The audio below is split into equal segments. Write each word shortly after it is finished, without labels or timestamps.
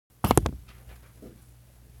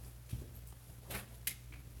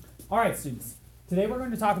All right, students. Today we're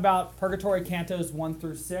going to talk about Purgatory Cantos 1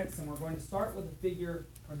 through 6, and we're going to start with a figure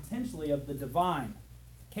potentially of the divine,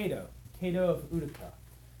 Cato of Utica.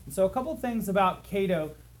 And so a couple things about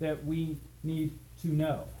Cato that we need to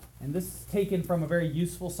know. And this is taken from a very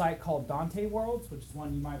useful site called Dante Worlds, which is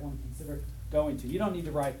one you might want to consider going to. You don't need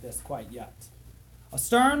to write this quite yet. A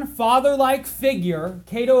stern, father-like figure,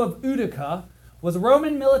 Cato of Utica, was a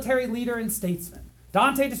Roman military leader and statesman.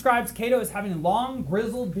 Dante describes Cato as having a long,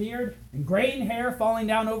 grizzled beard and graying hair falling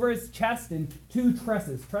down over his chest and two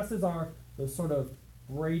tresses. Tresses are those sort of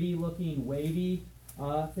braidy-looking, wavy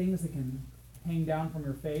things that can hang down from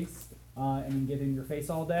your face and get in your face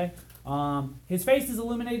all day. His face is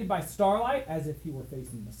illuminated by starlight, as if he were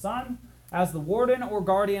facing the sun. As the warden or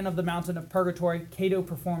guardian of the mountain of Purgatory, Cato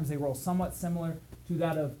performs a role somewhat similar to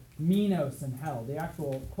that of Minos in hell. The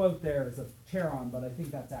actual quote there is of Charon, but I think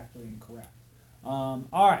that's actually incorrect. All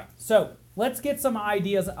right, so let's get some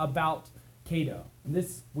ideas about Cato. And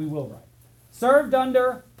this we will write. Served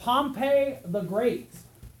under Pompey the Great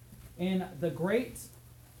in the great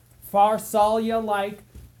Pharsalia-like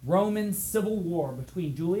Roman civil war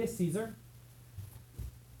between Julius Caesar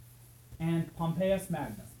and Pompeius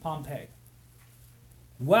Magnus, Pompey.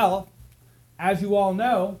 Well, as you all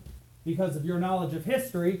know, because of your knowledge of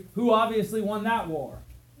history, who obviously won that war?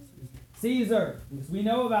 Caesar, because we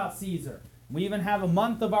know about Caesar. We even have a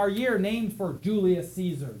month of our year named for Julius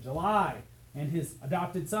Caesar, July, and his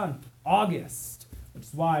adopted son, August, which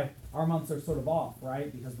is why our months are sort of off,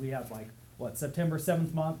 right? Because we have September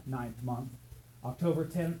 7th month, 9th month, October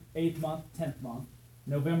 10th, 8th month, 10th month,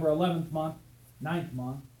 November 11th month, 9th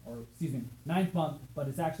month, 9th month, but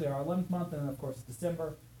it's actually our 11th month, and then of course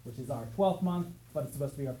December, which is our 12th month, but it's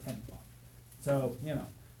supposed to be our 10th month. So,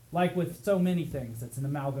 like with so many things, it's an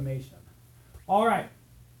amalgamation. All right.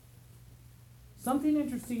 Something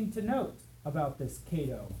interesting to note about this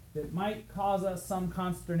Cato that might cause us some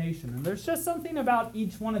consternation. And there's just something about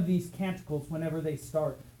each one of these canticles whenever they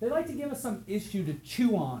start. They like to give us some issue to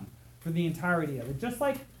chew on for the entirety of it. Just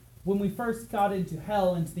like when we first got into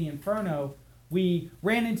hell, into the inferno, we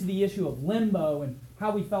ran into the issue of limbo and how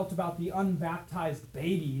we felt about the unbaptized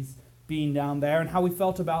babies being down there and how we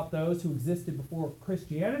felt about those who existed before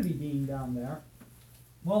Christianity being down there.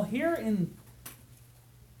 Well, here in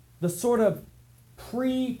the sort of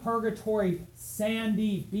pre-purgatory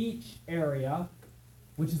sandy beach area,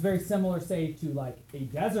 which is very similar, say, to like a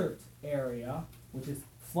desert area, which is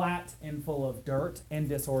flat and full of dirt and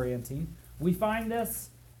disorienting, we find this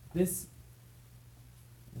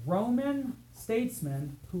Roman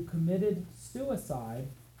statesman who committed suicide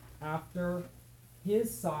after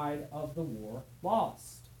his side of the war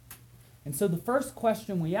lost. And so the first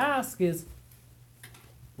question we ask is,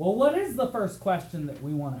 well, what is the first question that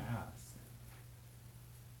we want to ask?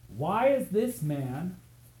 Why is this man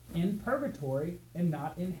in purgatory and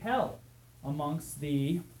not in hell amongst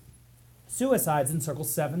the suicides in circle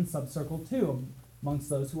 7, subcircle 2, amongst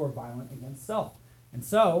those who are violent against self? And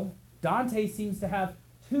so Dante seems to have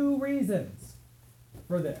two reasons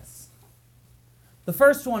for this. The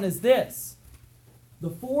first one is this. The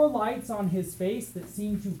four lights on his face that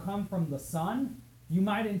seem to come from the sun, you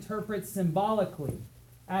might interpret symbolically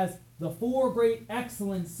as the four great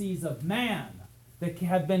excellencies of man that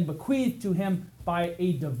have been bequeathed to him by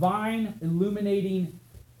a divine illuminating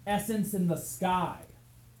essence in the sky,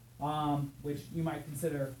 which you might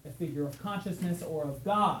consider a figure of consciousness or of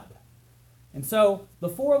God. And so the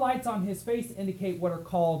four lights on his face indicate what are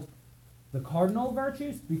called the cardinal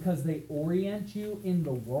virtues because they orient you in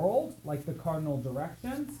the world, like the cardinal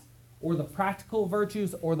directions, or the practical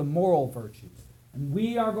virtues or the moral virtues. And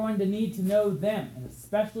we are going to need to know them, and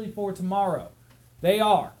especially for tomorrow. They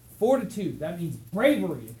are fortitude, that means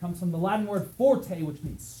bravery. It comes from the Latin word forte, which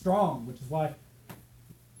means strong, which is why,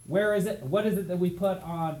 what is it that we put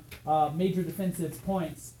on major defensive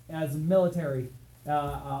points as military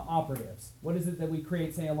operatives? What is it that we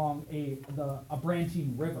create, say, along a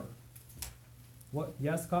branching river? What?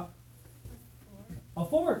 Yes, a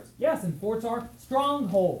fort. Yes, and forts are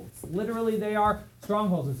strongholds. Literally, they are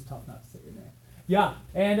strongholds. It's tough not to say your name. Yeah,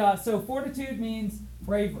 and so fortitude means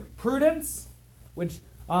bravery. Prudence, which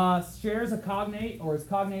shares a cognate or is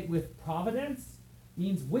cognate with providence,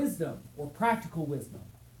 means wisdom or practical wisdom.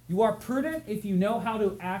 You are prudent if you know how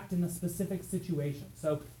to act in a specific situation.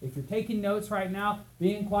 So if you're taking notes right now,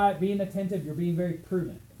 being quiet, being attentive, you're being very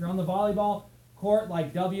prudent. If you're on the volleyball court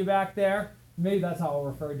like W back there, maybe that's how I'll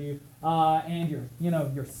refer to you, and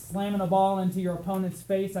you're slamming a ball into your opponent's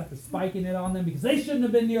face after spiking it on them because they shouldn't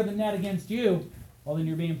have been near the net against you, well, then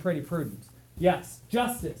you're being pretty prudent. Yes,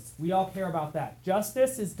 justice. We all care about that.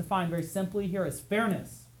 Justice is defined very simply here as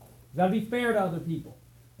fairness. You've got to be fair to other people.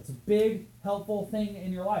 It's a big, helpful thing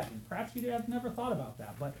in your life. And perhaps you have never thought about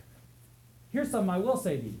that. But here's something I will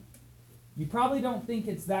say to you. You probably don't think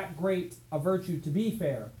it's that great a virtue to be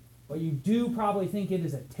fair, but you do probably think it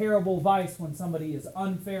is a terrible vice when somebody is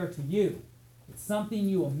unfair to you. It's something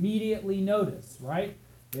you immediately notice, right?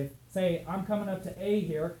 If, say, I'm coming up to A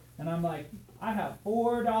here, and I'm like, I have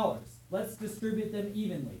 $4. Let's distribute them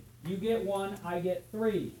evenly. You get 1, I get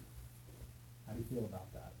 3. How do you feel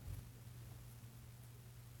about that?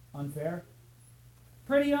 Unfair?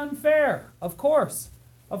 Pretty unfair, of course.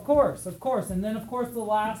 Of course, of course. And then, of course, the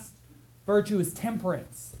last virtue is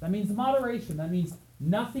temperance. That means moderation. That means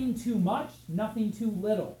nothing too much, nothing too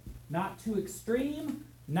little. Not too extreme,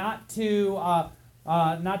 not too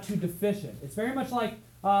deficient. It's very much like,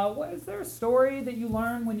 is there a story that you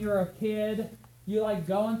learn when you're a kid? You like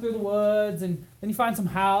going through the woods, and then you find some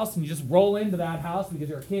house, and you just roll into that house because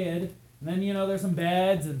you're a kid. And then, there's some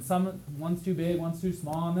beds, and one's too big, one's too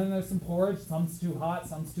small. And then there's some porridge. Some's too hot,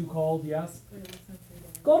 some's too cold, yes?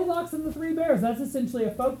 Goldilocks and the Three Bears. That's essentially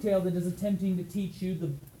a folktale that is attempting to teach you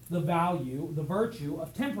the virtue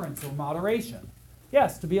of temperance or moderation.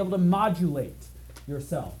 Yes, to be able to modulate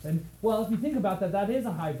yourself. And, well, if you think about that, that is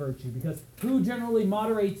a high virtue, because who generally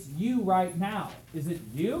moderates you right now? Is it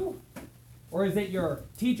you? Or is it your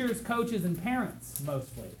teachers, coaches, and parents,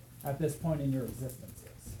 mostly, at this point in your existence?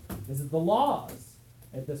 Is it the laws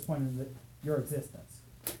at this point in your existence?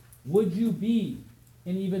 Would you be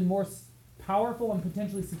an even more powerful and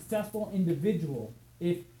potentially successful individual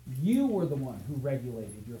if you were the one who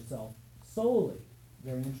regulated yourself solely?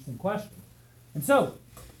 Very interesting question. And so,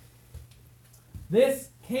 this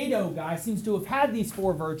Cato guy seems to have had these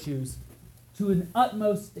 4 virtues to an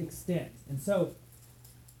utmost extent. And so,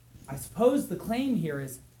 I suppose the claim here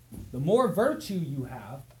is the more virtue you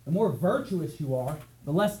have, the more virtuous you are,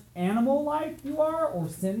 the less animal-like you are or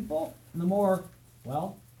sinful, and the more,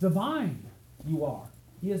 well, divine you are.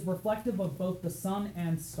 He is reflective of both the sun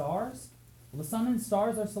and stars. Well, the sun and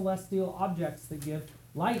stars are celestial objects that give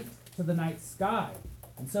light to the night sky.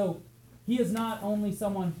 And so he is not only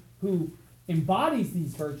someone who embodies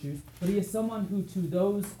these virtues, but he is someone who to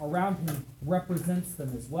those around him represents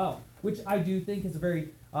them as well, which I do think is a very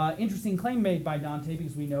interesting claim made by Dante,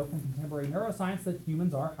 because we know from contemporary neuroscience that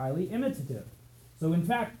humans are highly imitative. So in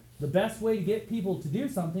fact, the best way to get people to do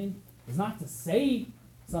something is not to say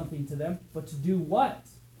something to them, but to do what?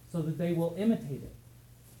 So that they will imitate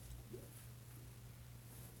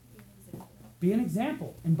it. Be an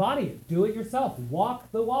example. Embody it. Do it yourself.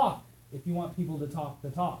 Walk the walk if you want people to talk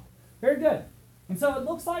the talk. Very good. And so it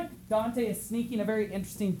looks like Dante is sneaking a very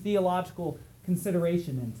interesting theological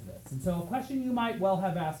consideration into this. And so a question you might well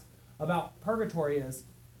have asked about purgatory is,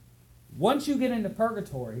 once you get into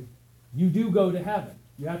purgatory, you do go to heaven.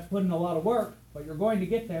 You have to put in a lot of work, but you're going to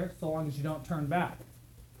get there so long as you don't turn back.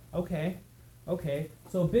 Okay.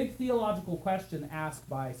 So a big theological question asked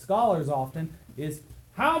by scholars often is,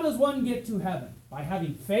 how does one get to heaven? By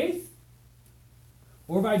having faith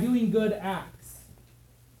or by doing good acts?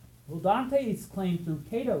 Well, Dante's claim through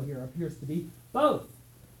Cato here appears to be both.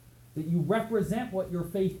 That you represent what your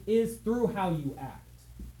faith is through how you act.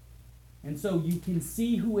 And so you can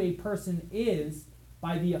see who a person is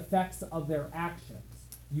by the effects of their actions.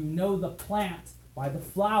 You know the plant by the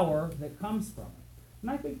flower that comes from it. And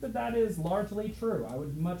I think that is largely true. I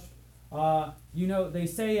would much, they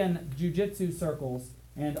say in jiu-jitsu circles,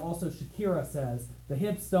 and also Shakira says, the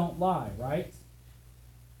hips don't lie, right?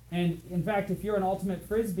 And in fact, if you're an ultimate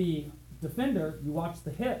frisbee defender, you watch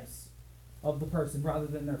the hips of the person rather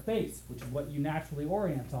than their face, which is what you naturally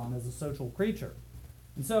orient on as a social creature.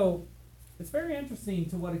 And so, it's very interesting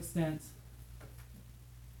to what extent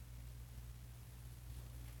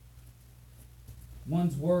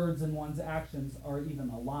one's words and one's actions are even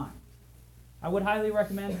aligned. I would highly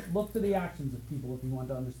recommend look to the actions of people if you want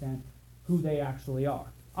to understand who they actually are.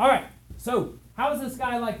 All right, so how is this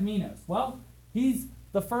guy like Minos? Well, he's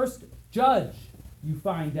the first judge you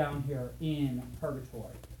find down here in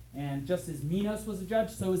Purgatory. And just as Minos was a judge,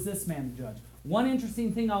 so is this man a judge. One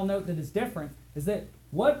interesting thing I'll note that is different is that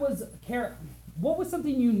what was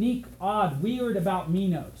something unique, odd, weird about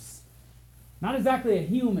Minos? Not exactly a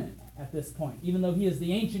human at this point, even though he is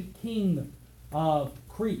the ancient king of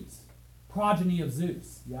Crete, progeny of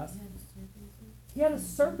Zeus, yes? He had a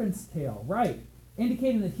serpent's tail, right,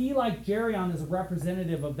 indicating that he, like Geryon, is a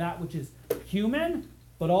representative of that which is human,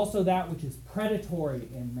 but also that which is predatory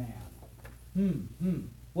in man.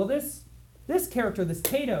 Well, this character, this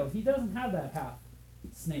Cato, he doesn't have that half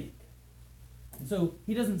snake. And so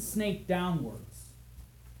he doesn't snake downwards.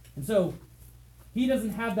 And so He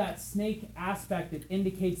doesn't have that snake aspect that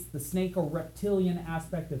indicates the snake or reptilian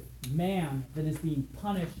aspect of man that is being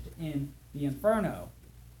punished in the Inferno.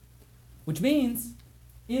 Which means,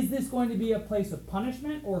 is this going to be a place of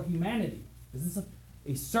punishment or humanity? Is this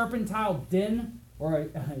a serpentine den or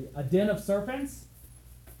a den of serpents?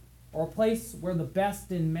 Or a place where the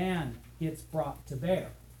best in man gets brought to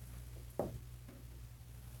bear?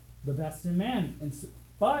 The best in man.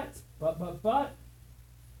 But,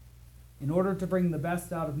 in order to bring the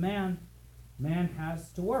best out of man, man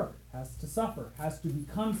has to work, has to suffer, has to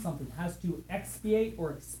become something, has to expiate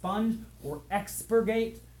or expunge or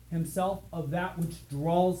expurgate himself of that which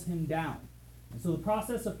draws him down. And so the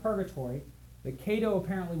process of purgatory that Cato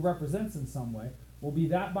apparently represents in some way will be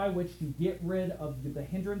that by which you get rid of the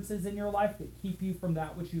hindrances in your life that keep you from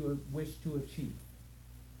that which you wish to achieve.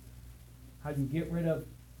 How you get rid of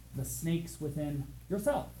the snakes within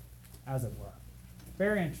yourself, as it were.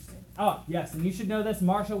 Very interesting. Oh, yes, and you should know this.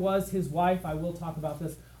 Marcia was his wife. I will talk about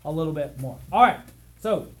this a little bit more. All right,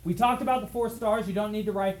 so we talked about the 4 stars. You don't need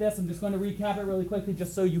to write this. I'm just going to recap it really quickly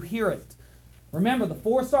just so you hear it. Remember, the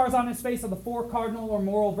 4 stars on his face are the 4 cardinal or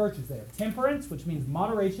moral virtues there. Temperance, which means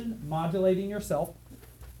moderation, modulating yourself.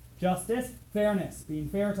 Justice, fairness, being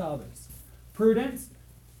fair to others. Prudence,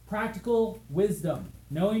 practical wisdom,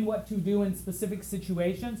 knowing what to do in specific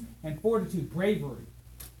situations. And fortitude, bravery.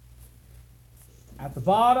 At the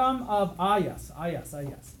bottom of, yes.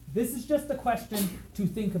 This is just a question to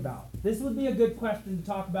think about. This would be a good question to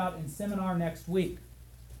talk about in seminar next week.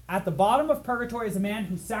 At the bottom of purgatory is a man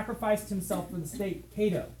who sacrificed himself for the state,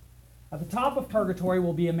 Cato. At the top of purgatory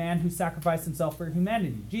will be a man who sacrificed himself for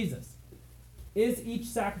humanity, Jesus. Is each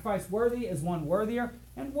sacrifice worthy? Is one worthier?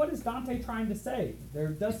 And what is Dante trying to say? There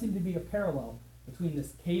does seem to be a parallel between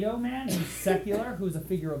this Cato man, who's secular, who's a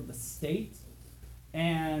figure of the state,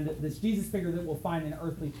 and this Jesus figure that we'll find in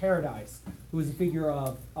earthly paradise, who is a figure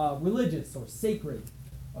of religious or sacred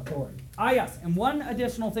authority. Yes, and one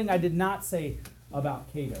additional thing I did not say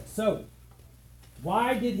about Cato. So,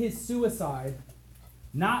 why did his suicide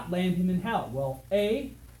not land him in hell? Well,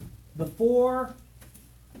 A, the 4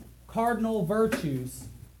 cardinal virtues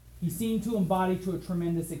he seemed to embody to a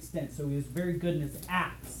tremendous extent, so he was very good in his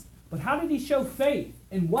acts. But how did he show faith?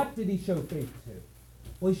 And what did he show faith to?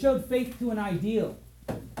 Well, he showed faith to an ideal.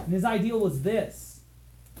 And his ideal was this: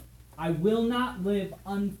 I will not live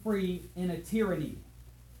unfree in a tyranny.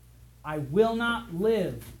 I will not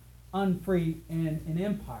live unfree in an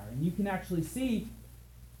empire. And you can actually see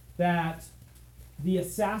that the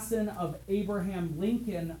assassin of Abraham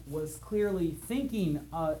Lincoln was clearly thinking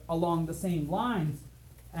along the same lines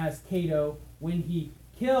as Cato when he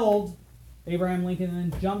killed Abraham Lincoln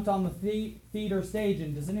and then jumped on the theater stage.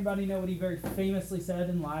 And does anybody know what he very famously said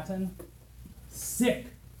in Latin? Sic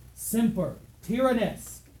semper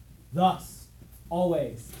tyrannis, thus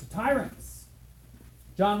always to tyrants.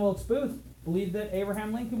 John Wilkes Booth believed that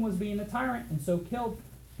Abraham Lincoln was being a tyrant and so killed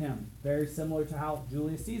him. Very similar to how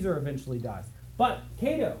Julius Caesar eventually dies. But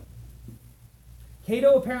Cato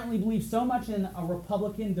apparently believed so much in a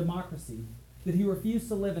republican democracy that he refused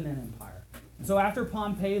to live in an empire. And so after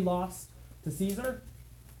Pompey lost to Caesar,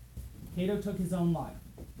 Cato took his own life,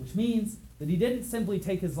 which means that he didn't simply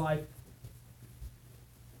take his life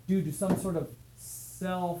due to some sort of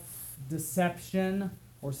self-deception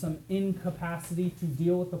or some incapacity to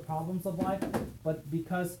deal with the problems of life, but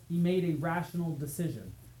because he made a rational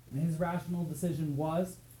decision. And his rational decision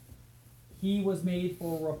was he was made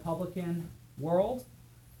for a republican world.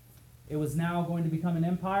 It was now going to become an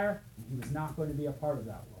empire, and he was not going to be a part of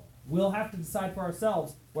that world. We'll have to decide for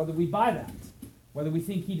ourselves whether we buy that, whether we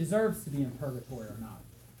think he deserves to be in purgatory or not,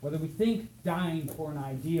 whether we think dying for an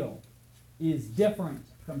ideal is different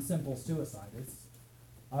from simple suicide. It's,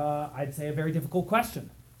 I'd say, a very difficult question.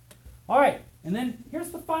 All right, and then here's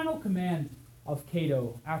the final command of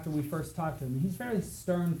Cato after we first talked to him. He's a fairly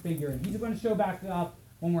stern figure, and he's going to show back up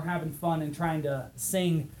when we're having fun and trying to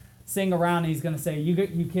sing around, and he's going to say, you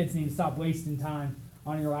kids need to stop wasting time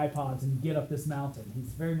on your iPods and get up this mountain.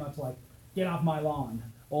 He's very much like, get off my lawn,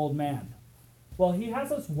 old man. Well, he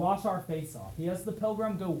has us wash our face off. He has the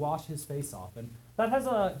pilgrim go wash his face off, and that has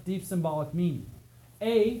a deep symbolic meaning.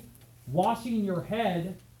 A, washing your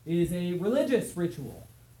head is a religious ritual.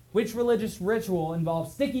 Which religious ritual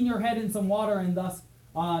involves sticking your head in some water and thus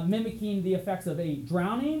mimicking the effects of a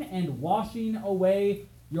drowning and washing away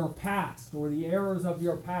your past or the errors of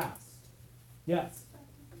your past? Yes.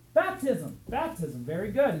 Baptism,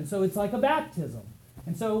 very good. And so it's like a baptism.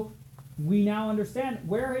 And so we now understand,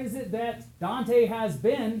 where is it that Dante has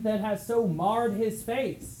been that has so marred his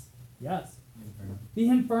face? Yes. The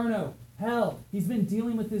Inferno, hell. He's been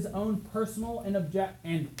dealing with his own personal and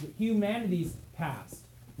humanity's past,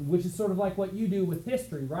 which is sort of like what you do with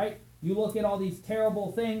history, right? You look at all these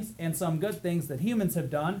terrible things and some good things that humans have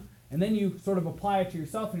done, and then you sort of apply it to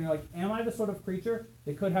yourself, and you're like, am I the sort of creature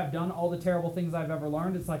that could have done all the terrible things I've ever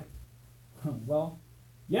learned? It's like, well,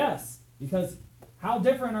 yes, because how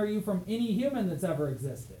different are you from any human that's ever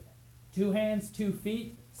existed? 2 hands, 2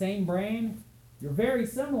 feet, same brain, you're very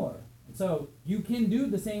similar. And so you can do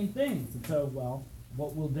the same things. And so, well,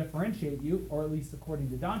 what will differentiate you, or at least according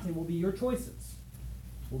to Dante, will be your choices.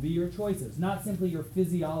 Will be your choices, not simply your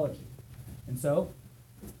physiology. And so,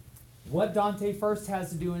 what Dante first has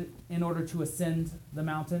to do in order to ascend the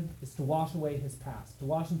mountain is to wash away his past, to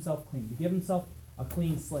wash himself clean, to give himself a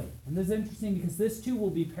clean slate. And this is interesting because this too will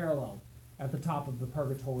be paralleled at the top of the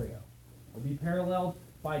Purgatorio. It will be paralleled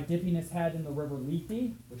by dipping his head in the river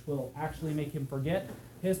Lethe, which will actually make him forget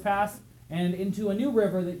his past, and into a new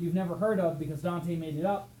river that you've never heard of because Dante made it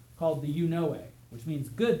up, called the Eunoe, which means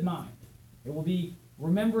good mind. It will be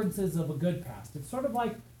remembrances of a good past. It's sort of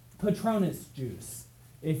like Patronus juice,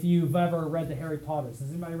 if you've ever read the Harry Potters. Has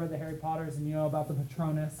anybody read the Harry Potters and you know about the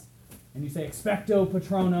Patronus? And you say expecto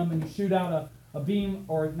patronum, and you shoot out a beam,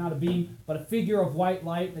 or not a beam, but a figure of white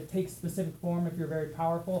light that takes specific form if you're very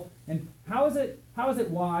powerful. And how is it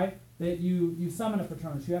why that you summon a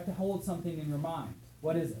Patronus? You have to hold something in your mind.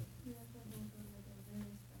 What is it? You have to hold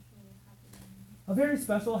like A very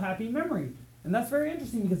special, happy memory. And that's very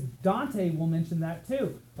interesting because Dante will mention that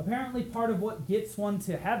too. Apparently part of what gets one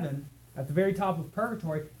to heaven at the very top of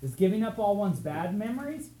purgatory is giving up all one's bad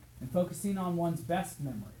memories and focusing on one's best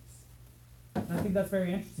memories. And I think that's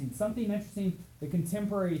very interesting. Something interesting that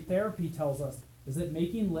contemporary therapy tells us is that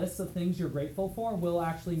making lists of things you're grateful for will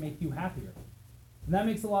actually make you happier. And that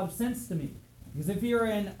makes a lot of sense to me. Because if you're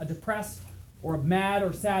in a depressed or a mad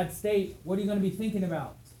or sad state, what are you going to be thinking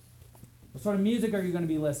about? What sort of music are you going to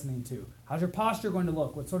be listening to? How's your posture going to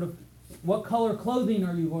look? What color clothing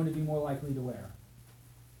are you going to be more likely to wear?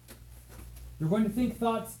 You're going to think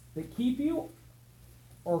thoughts that keep you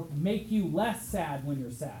or make you less sad when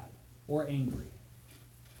you're sad or angry.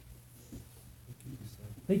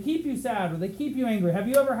 They keep you sad or they keep you angry. Have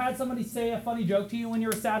you ever had somebody say a funny joke to you when you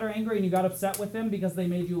were sad or angry and you got upset with them because they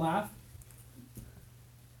made you laugh?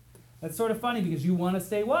 That's sort of funny because you want to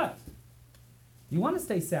stay what? You want to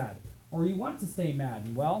stay sad or you want to stay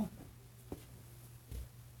mad. Well,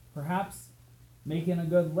 perhaps making a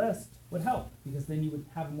good list would help because then you would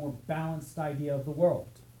have a more balanced idea of the world.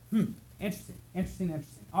 Interesting.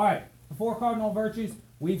 All right, the 4 cardinal virtues,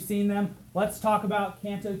 we've seen them. Let's talk about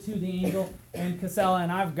Canto 2, the angel, and Casella,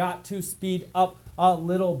 and I've got to speed up a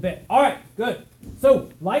little bit. All right, good. So,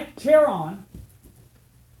 like Charon,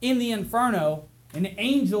 in the Inferno, an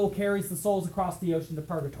angel carries the souls across the ocean to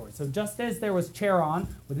purgatory. So just as there was Charon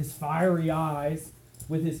with his fiery eyes,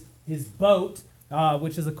 with his boat,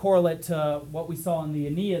 which is a correlate to what we saw in the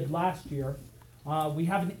Aeneid last year, we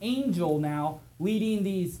have an angel now leading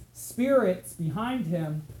these spirits behind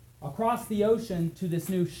him across the ocean to this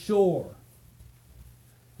new shore.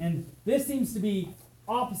 And this seems to be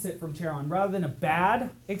opposite from Charon. Rather than a bad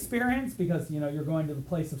experience, because you're going to the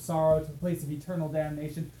place of sorrow, to the place of eternal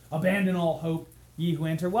damnation, abandon all hope, ye who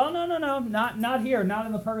enter. Well, no, not here, not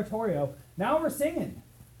in the Purgatorio. Now we're singing.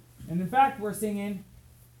 And in fact, we're singing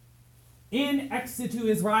In Exitu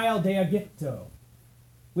Israel de Aegypto,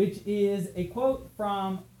 which is a quote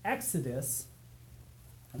from Exodus,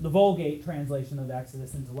 the Vulgate translation of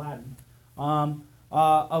Exodus into Latin,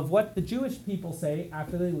 of what the Jewish people say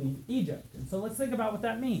after they leave Egypt. And so let's think about what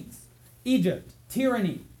that means. Egypt,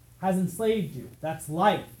 tyranny, has enslaved you. That's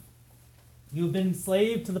life. You've been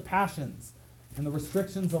enslaved to the passions and the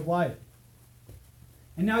restrictions of life.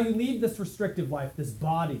 And now you leave this restrictive life, this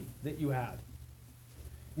body that you had.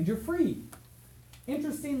 And you're free.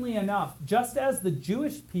 Interestingly enough, just as the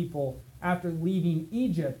Jewish people, after leaving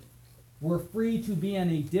Egypt, were free to be in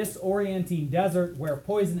a disorienting desert where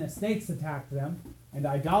poisonous snakes attacked them, and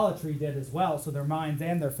idolatry did as well, so their minds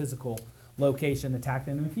and their physical location attacked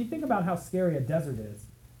them. And if you think about how scary a desert is,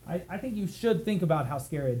 I think you should think about how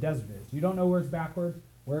scary a desert is. You don't know where it's backward,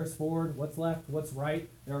 where it's forward, what's left, what's right.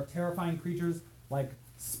 There are terrifying creatures like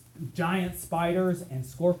giant spiders and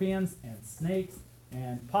scorpions and snakes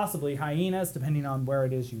and possibly hyenas, depending on where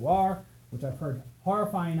it is you are, which I've heard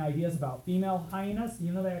horrifying ideas about female hyenas.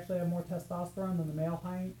 They actually have more testosterone than the male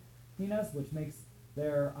hyenas, which makes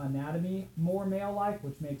their anatomy more male-like,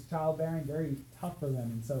 which makes childbearing very tough for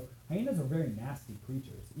them. And so hyenas are very nasty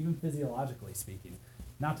creatures, even physiologically speaking,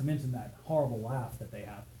 not to mention that horrible laugh that they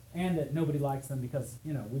have, and that nobody likes them because,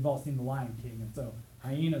 we've all seen The Lion King, and so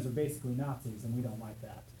hyenas are basically Nazis, and we don't like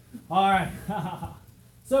that. All right.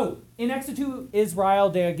 So, in Exitu Israel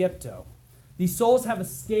de Aegypto, these souls have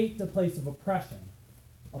escaped a place of oppression,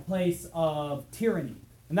 a place of tyranny,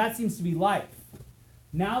 and that seems to be life.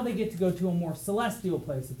 Now they get to go to a more celestial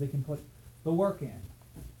place if they can put the work in.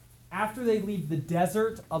 After they leave the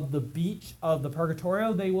desert of the beach of the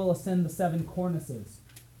Purgatorio, they will ascend the 7 cornices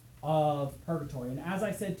of Purgatory. And as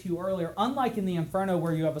I said to you earlier, unlike in the Inferno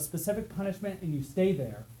where you have a specific punishment and you stay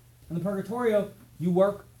there, in the Purgatorio, you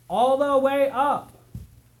work all the way up.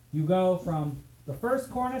 You go from the first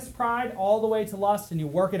cornice, pride, all the way to lust, and you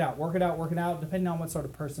work it out, depending on what sort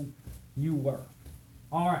of person you were.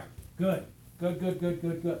 All right, good.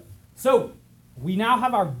 So, we now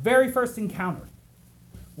have our very first encounter.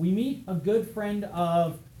 We meet a good friend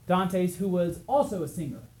of Dante's who was also a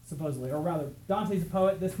singer, supposedly. Or rather, Dante's a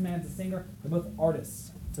poet, this man's a singer. They're both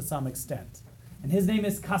artists to some extent. And his name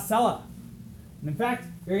is Casella. And in fact,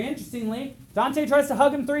 very interestingly, Dante tries to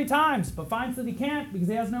hug him 3 times, but finds that he can't because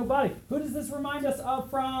he has no body. Who does this remind us of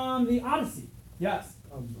from the Odyssey? Yes?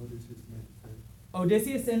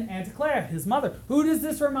 Odysseus and Anticlea, his mother. Who does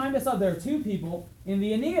this remind us of? There are 2 people in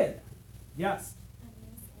the Aeneid. Yes?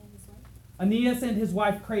 Aeneas and his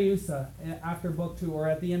wife Creusa after book 2, or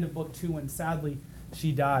at the end of book 2 when sadly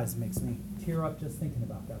she dies. Makes me tear up just thinking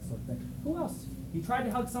about that sort of thing. Who else? He tried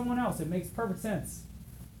to hug someone else. It makes perfect sense.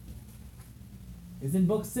 Is in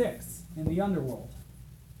book 6 in the underworld.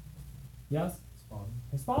 Yes?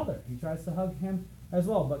 His father. He tries to hug him as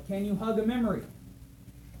well. But can you hug a memory?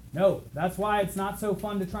 No. That's why it's not so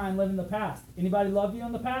fun to try and live in the past. Anybody love you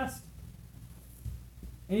in the past?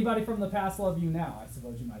 Anybody from the past love you now, I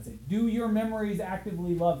suppose you might say. Do your memories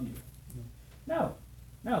actively love you? No.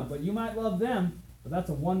 No, but you might love them, but that's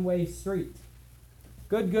a one-way street.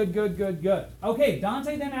 Good. Okay,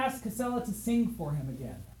 Dante then asks Casella to sing for him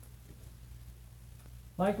again.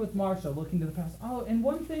 Like with Marcia, looking to the past. Oh, and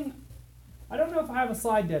one thing, I don't know if I have a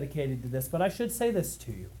slide dedicated to this, but I should say this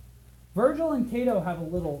to you. Virgil and Cato have a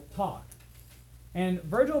little talk. And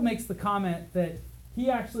Virgil makes the comment that he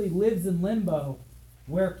actually lives in limbo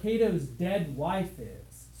where Cato's dead wife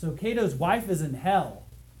is. So Cato's wife is in hell,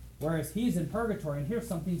 whereas he's in purgatory. And here's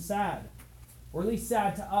something sad, or at least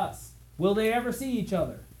sad to us. Will they ever see each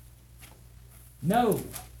other? No,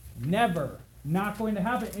 never. Not going to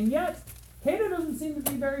happen. And yet, Cato doesn't seem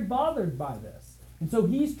to be very bothered by this. And so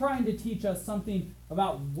he's trying to teach us something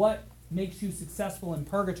about what makes you successful in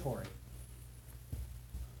purgatory.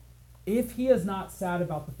 If he is not sad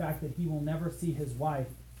about the fact that he will never see his wife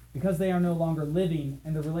because they are no longer living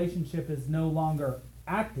and the relationship is no longer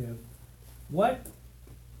active, what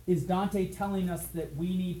is Dante telling us that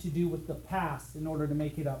we need to do with the past in order to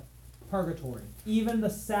make it up purgatory? Even the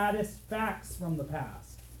saddest facts from the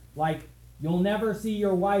past, like you'll never see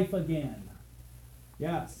your wife again.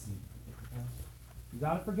 Yes. You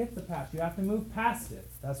got to forget the past. You have to move past it.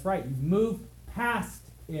 That's right. You move past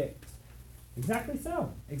it. Exactly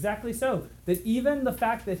so. Exactly so. That even the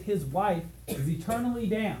fact that his wife is eternally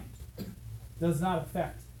damned does not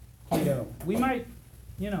affect Cato. We might,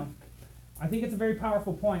 I think it's a very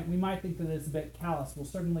powerful point. We might think that it's a bit callous. We'll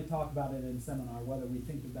certainly talk about it in seminar, whether we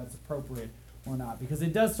think that that's appropriate or not, because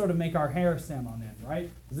it does sort of make our hair stand on end, right?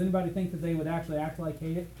 Does anybody think that they would actually act like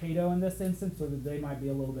Cato in this instance, or that they might be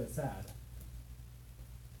a little bit sad?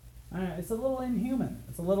 It's a little inhuman.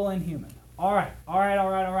 All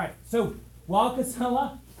right. So, while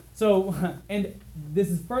Casella, and this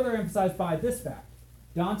is further emphasized by this fact.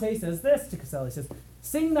 Dante says this to Casella. He says,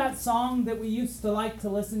 sing that song that we used to like to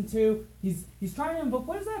listen to. He's trying to invoke,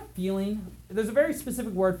 what is that feeling? There's a very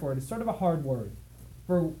specific word for it. It's sort of a hard word.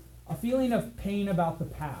 For a feeling of pain about the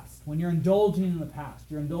past. When you're indulging in the past.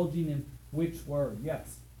 You're indulging in which word?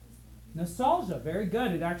 Yes. Nostalgia. Very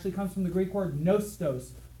good. It actually comes from the Greek word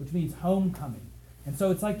nostos, which means homecoming. And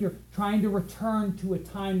so it's like you're trying to return to a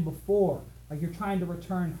time before. Like you're trying to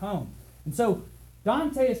return home. And so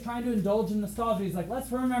Dante is trying to indulge in nostalgia. He's like,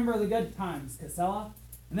 let's remember the good times, Casella.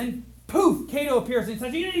 And then, poof, Cato appears and he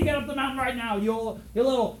says, you need to get up the mountain right now, you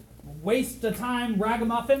little waste of time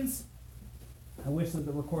ragamuffins. I wish that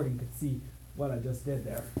the recording could see what I just did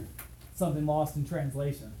there. Something lost in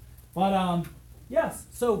translation. But, yes,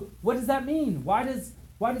 so what does that mean? Why does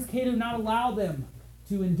Cato not allow them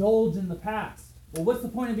to indulge in the past? Well, what's the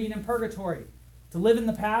point of being in purgatory? To live in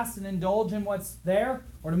the past and indulge in what's there,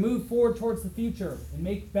 or to move forward towards the future and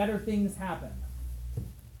make better things happen?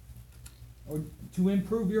 Or to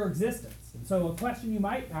improve your existence? And so a question you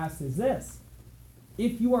might ask is this.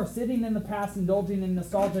 If you are sitting in the past indulging in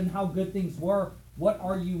nostalgia and how good things were, what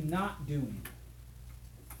are you not doing?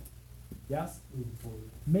 Yes?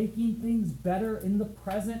 Making things better in the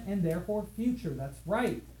present and therefore future. That's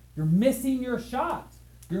right. You're missing your shot.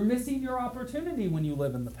 You're missing your opportunity when you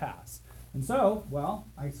live in the past. And so, well,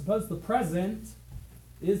 I suppose the present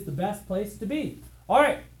is the best place to be. All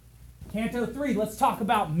right, Canto 3, let's talk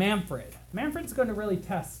about Manfred. Manfred's going to really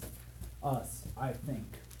test us, I think.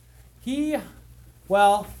 He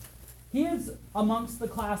is amongst the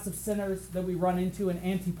class of sinners that we run into in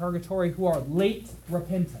anti-purgatory who are late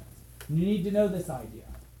repentant. You need to know this idea.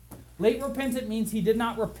 Late repentant means he did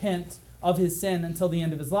not repent of his sin until the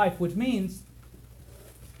end of his life, which means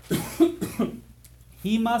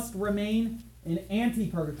he must remain in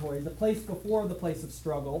anti-purgatory, the place before the place of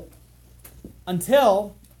struggle,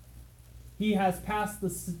 until he has passed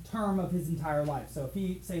the term of his entire life. So if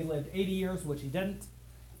he, say, lived 80 years, which he didn't,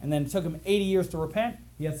 and then it took him 80 years to repent,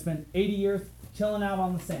 he has spent 80 years chilling out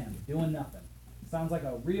on the sand, doing nothing. Sounds like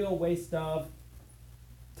a real waste of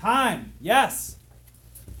time. Yes.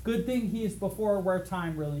 Good thing he is before where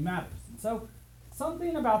time really matters. And so,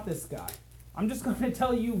 something about this guy. I'm just going to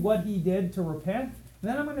tell you what he did to repent, and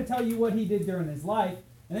then I'm going to tell you what he did during his life,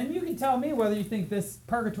 and then you can tell me whether you think this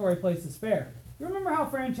purgatory place is fair. You remember how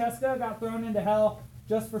Francesca got thrown into hell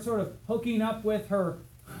just for sort of hooking up with her,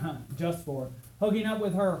 hooking up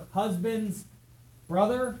with her husband's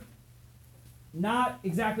brother? Not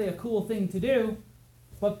exactly a cool thing to do,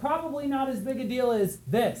 but probably not as big a deal as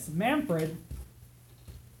this. Manfred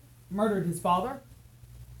murdered his father,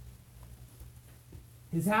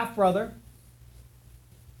 his half-brother,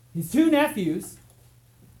 his two nephews,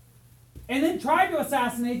 and then tried to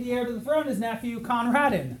assassinate the heir to the throne, his nephew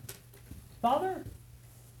Conradin. Father,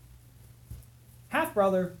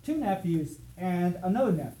 half-brother, two nephews, and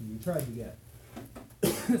another nephew you tried to get.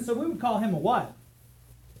 So we would call him a what?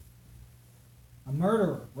 A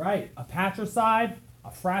murderer, right? A patricide, a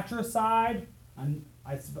fratricide. I'm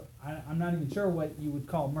not even sure what you would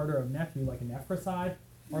call murder of nephew, like a nephricide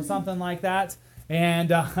or something like that.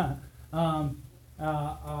 And or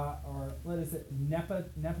what is it?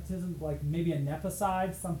 Nepotism, like maybe a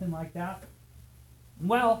nepicide, something like that.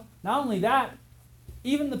 Well, not only that,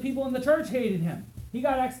 even the people in the church hated him. He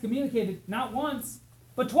got excommunicated not once,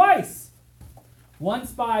 but twice.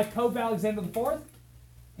 Once by Pope Alexander IV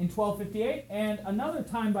in 1258, and another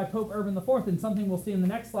time by Pope Urban IV. And something we'll see in the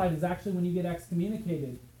next slide is actually when you get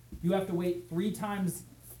excommunicated, you have to wait three times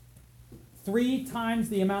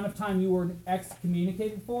the amount of time you were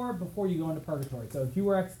excommunicated for before you go into purgatory. So if you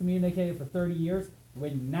were excommunicated for 30 years, you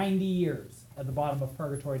wait 90 years at the bottom of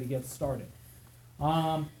purgatory to get started.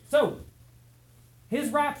 So,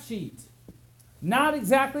 his rap sheet. Not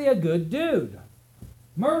exactly a good dude.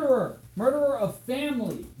 Murderer of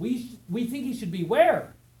family. We think he should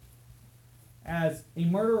beware as a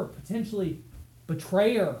murderer, potentially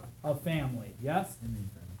betrayer of family. Yes?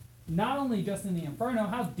 Not only just in the Inferno,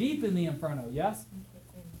 how deep in the Inferno? Yes?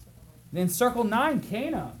 In Circle 9,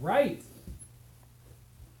 Cana, right.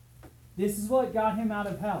 This is what got him out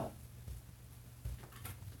of hell.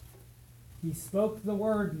 He spoke the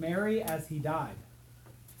word Mary as he died.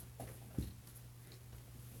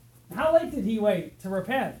 How late did he wait to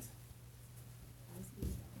repent?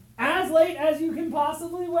 As late as you can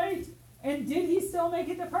possibly wait. And did he still make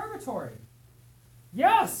it to purgatory?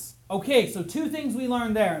 Yes. Okay, so two things we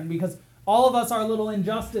learned there. And because all of us, our little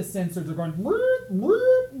injustice sensors are going, whoop,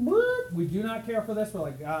 whoop, whoop. We do not care for this. We're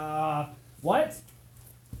like, what?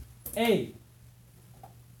 A,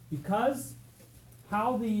 because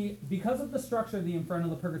of the structure of the Inferno,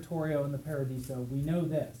 the Purgatorio, and the Paradiso, we know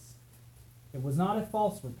this. It was not a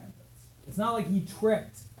false repentance. It's not like he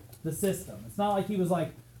tricked the system. It's not like he was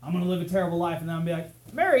like, I'm going to live a terrible life, and then I'm going to be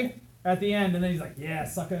like, Mary, at the end, and then he's like, yeah,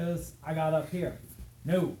 suckers, I got up here.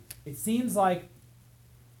 No, it seems like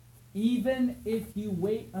even if you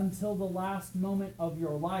wait until the last moment of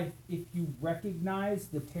your life, if you recognize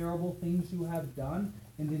the terrible things you have done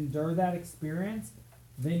and endure that experience,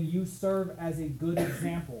 then you serve as a good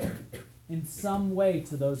example in some way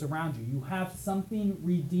to those around you. You have something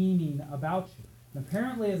redeeming about you. And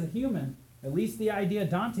apparently as a human, at least the idea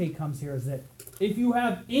Dante comes here is that if you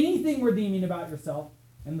have anything redeeming about yourself,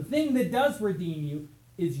 and the thing that does redeem you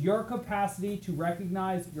is your capacity to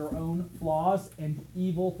recognize your own flaws and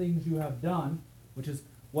evil things you have done, which is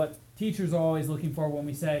what teachers are always looking for when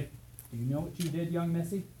we say, do you know what you did, young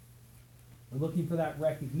Missy? We're looking for that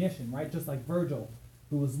recognition, right? Just like Virgil,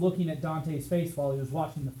 who was looking at Dante's face while he was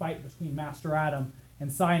watching the fight between Master Adam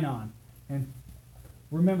and Sinon. And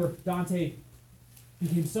remember, Dante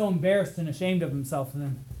became so embarrassed and ashamed of himself, and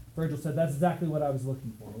then Virgil said, that's exactly what I was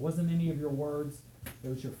looking for. It wasn't any of your words, it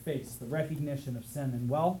was your face, the recognition of sin. And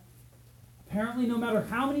well, apparently no matter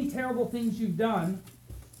how many terrible things you've done,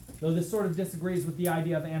 though this sort of disagrees with the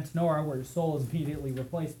idea of Antinora, where your soul is immediately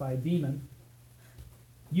replaced by a demon,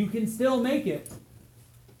 you can still make it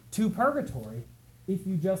to purgatory if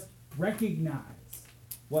you just recognize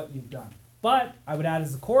what you've done. But I would add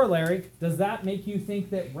as a corollary, does that make you think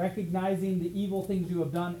that recognizing the evil things you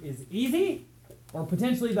have done is easy? Or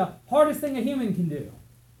potentially the hardest thing a human can do?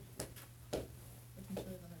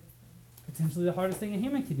 Potentially the hardest thing. Potentially the hardest thing a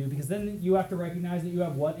human can do, because then you have to recognize that you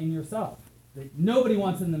have what in yourself? That nobody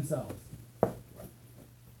wants in themselves.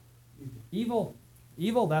 Evil.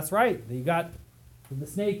 Evil, that's right. You got the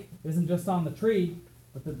snake isn't just on the tree,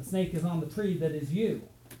 but that the snake is on the tree that is you.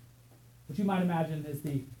 Which you might imagine is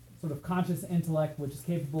the sort of conscious intellect which is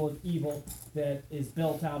capable of evil that is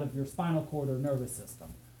built out of your spinal cord or nervous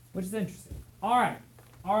system. Which is interesting. All right.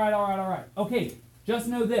 Okay, just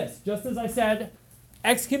know this. Just as I said,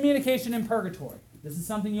 excommunication in purgatory. This is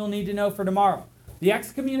something you'll need to know for tomorrow. The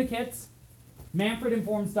excommunicates, Manfred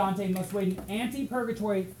informs Dante, must wait in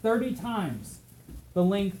ante-purgatory 30 times the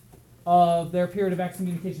length of their period of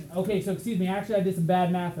excommunication. Okay, so excuse me, actually I did some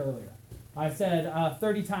bad math earlier. I said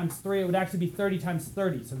 30 times 3, it would actually be 30 times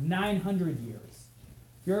 30, so 900 years.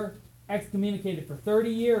 If you're excommunicated for 30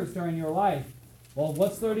 years during your life, well,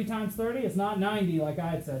 what's 30 times 30? It's not 90 like I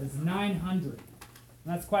had said, it's 900. And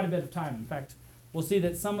that's quite a bit of time. In fact, we'll see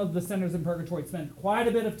that some of the sinners in purgatory spend quite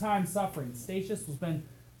a bit of time suffering. Statius will spend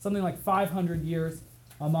something like 500 years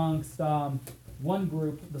amongst one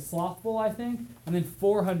group, the slothful, I think, and then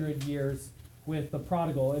 400 years with the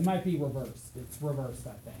prodigal. It might be reversed. It's reversed,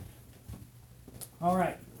 I think. All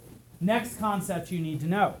right. Next concept you need to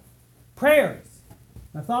know. Prayers.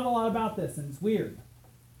 I thought a lot about this, and it's weird.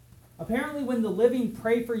 Apparently, when the living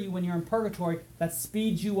pray for you when you're in purgatory, that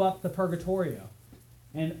speeds you up the purgatorio.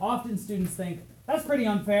 And often students think, that's pretty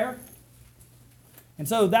unfair. And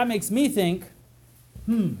so that makes me think,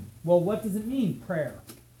 well, what does it mean, prayer?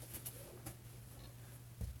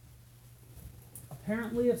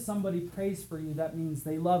 Apparently, if somebody prays for you, that means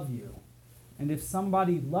they love you. And if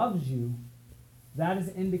somebody loves you, that is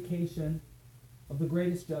indication of the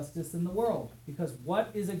greatest justice in the world. Because what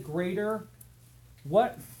is a greater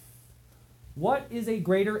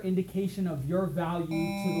indication of your value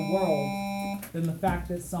to the world than the fact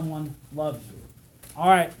that someone loves you? All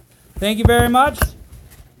right. Thank you very much.